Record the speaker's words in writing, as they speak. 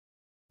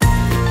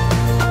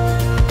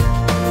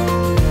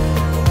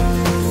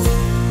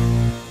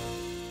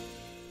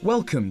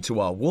Welcome to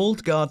our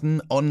Walled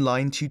Garden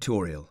online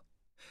tutorial.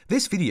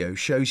 This video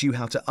shows you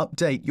how to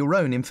update your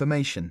own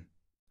information.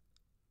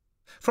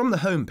 From the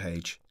home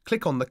page,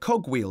 click on the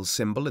cogwheels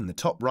symbol in the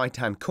top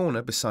right-hand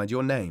corner beside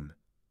your name.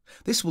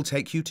 This will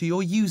take you to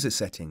your user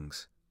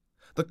settings.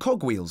 The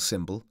cogwheels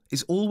symbol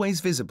is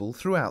always visible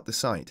throughout the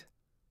site.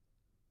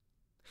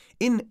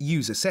 In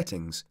User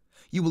Settings,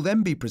 you will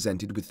then be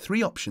presented with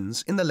three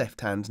options in the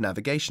left-hand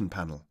navigation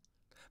panel.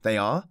 They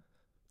are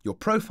your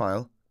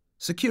Profile,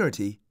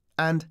 Security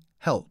and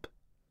Help.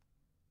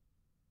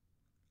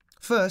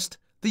 First,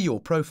 the Your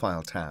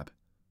Profile tab.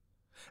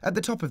 At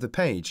the top of the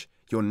page,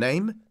 your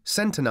name,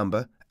 centre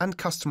number and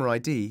customer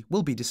ID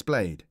will be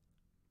displayed.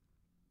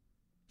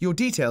 Your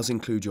details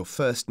include your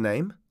first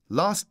name,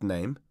 last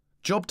name,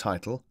 job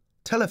title,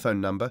 telephone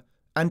number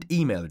and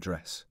email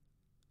address.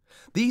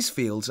 These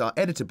fields are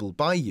editable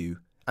by you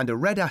and a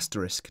red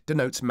asterisk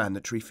denotes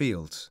mandatory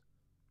fields.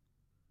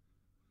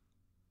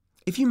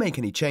 If you make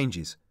any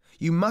changes,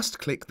 you must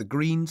click the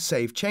green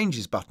Save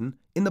Changes button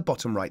in the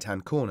bottom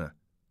right-hand corner.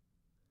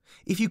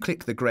 If you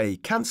click the grey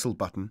Cancel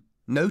button,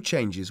 no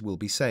changes will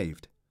be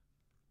saved.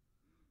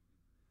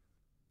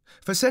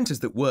 For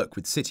centres that work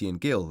with City and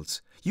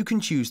Guilds, you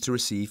can choose to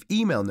receive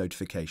email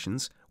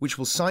notifications which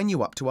will sign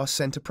you up to our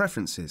centre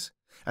preferences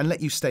and let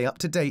you stay up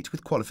to date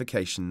with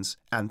qualifications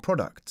and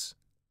products.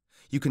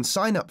 You can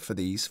sign up for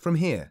these from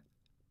here.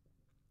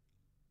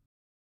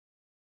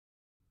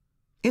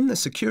 In the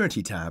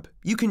Security tab,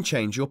 you can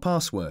change your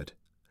password.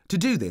 To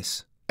do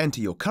this,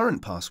 enter your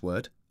current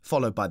password,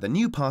 followed by the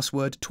new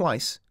password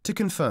twice to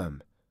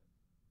confirm.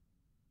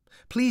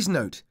 Please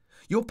note,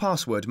 your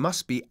password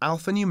must be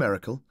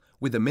alphanumerical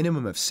with a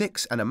minimum of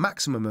 6 and a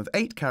maximum of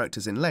 8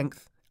 characters in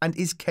length and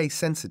is case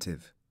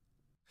sensitive.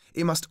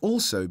 It must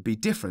also be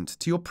different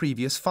to your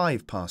previous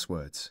 5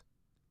 passwords.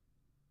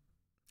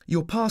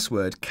 Your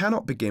password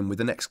cannot begin with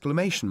an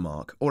exclamation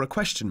mark or a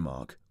question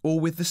mark or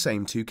with the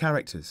same 2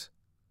 characters.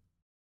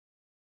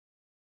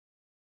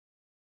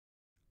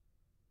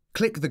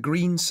 Click the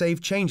green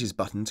Save Changes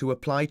button to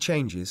apply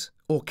changes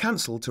or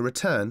cancel to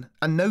return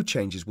and no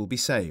changes will be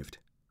saved.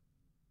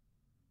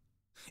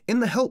 In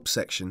the Help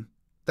section,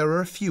 there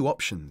are a few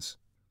options.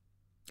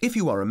 If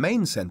you are a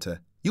main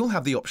centre, you'll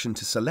have the option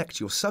to select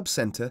your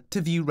sub-centre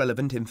to view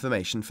relevant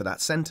information for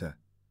that centre.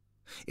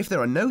 If there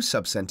are no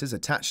sub-centres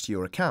attached to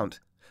your account,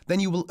 then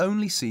you will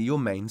only see your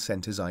main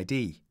centre's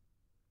ID.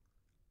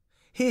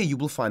 Here you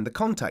will find the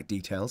contact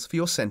details for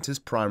your centre's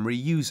primary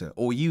user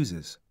or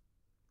users.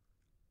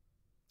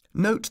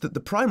 Note that the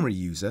primary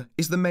user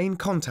is the main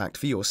contact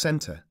for your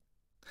centre.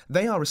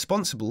 They are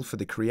responsible for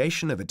the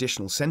creation of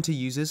additional centre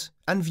users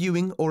and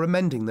viewing or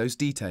amending those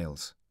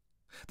details.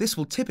 This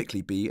will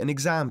typically be an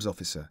exams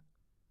officer.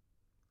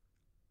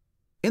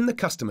 In the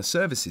Customer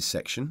Services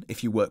section,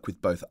 if you work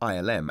with both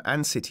ILM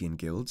and City and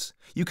Guilds,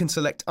 you can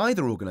select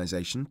either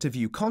organisation to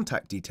view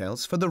contact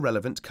details for the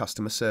relevant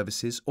Customer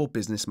Services or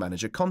Business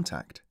Manager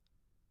contact.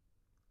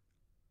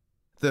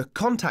 The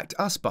Contact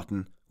Us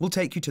button will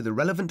take you to the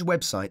relevant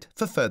website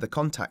for further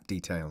contact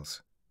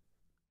details.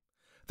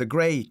 The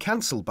grey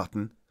Cancel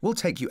button will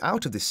take you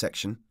out of this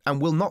section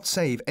and will not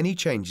save any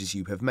changes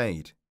you have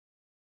made.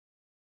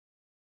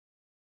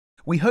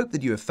 We hope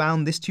that you have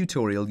found this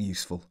tutorial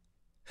useful.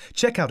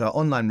 Check out our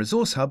online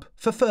resource hub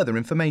for further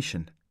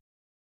information.